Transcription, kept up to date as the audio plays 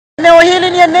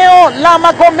hili ni eneo la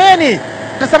Magomeni.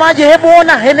 Mtazamaji, hebu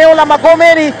ona eneo la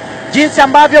Magomeni jinsi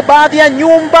ambavyo baadhi ya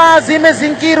nyumba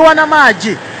zimezingirwa na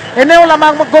maji. Eneo la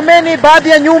Magomeni, baadhi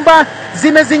ya nyumba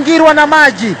zimezingirwa na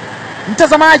maji.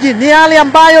 Mtazamaji, ni hali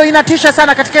ambayo inatisha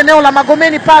sana katika eneo la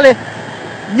Magomeni pale.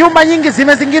 Nyumba nyingi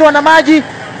zimezingirwa na maji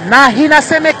na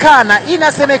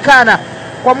inasemekana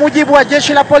kwa mujibu wa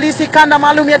jeshi la polisi kanda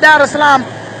maalum ya Dar es Salaam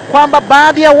kwamba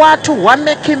baadhi ya watu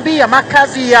wamekimbia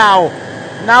makazi yao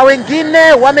na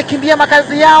wengine wamekimbia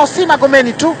makazi yao si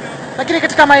Magomeni tu lakini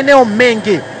katika maeneo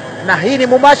mengi. Na hii ni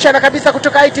mubashara kabisa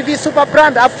kutoka ITV Super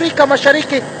Brand Afrika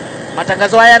Mashariki.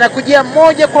 Matangazo haya yanakujia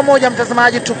moja kwa moja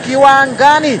mtazamaji, tukiwa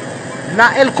angani na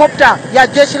helikopta ya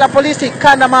jeshi la polisi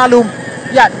kanda maalum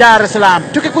ya Dar es Salaam,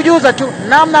 tukikujuza tu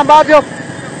namna ambavyo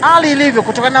hali ilivyo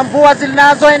kutokana na mvua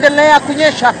zinazoendelea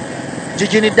kunyesha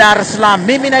jijini Dar es Salaam.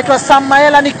 Mimi naitwa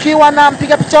Samaela nikiwa na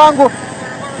mpiga picha wangu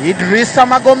Idrisa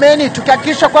Magomeni,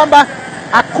 tukihakikisha kwamba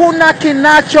hakuna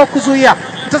kinachokuzuia.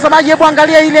 Mtazamaji, hebu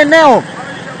angalia ile eneo.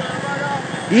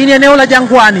 Hii ni eneo la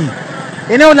Jangwani.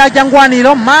 Eneo la Jangwani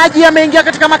hilo maji yameingia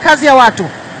katika makazi ya watu.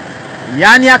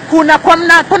 Yaani hakuna kwa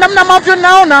namna ambavyo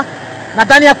naona,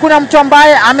 nadhani hakuna mtu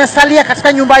ambaye amesalia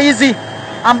katika nyumba hizi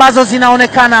ambazo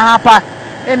zinaonekana hapa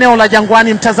eneo la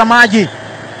Jangwani mtazamaji.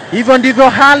 Hivyo ndivyo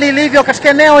hali ilivyo katika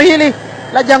eneo hili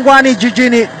la Jangwani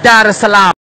jijini Dar es Salaam.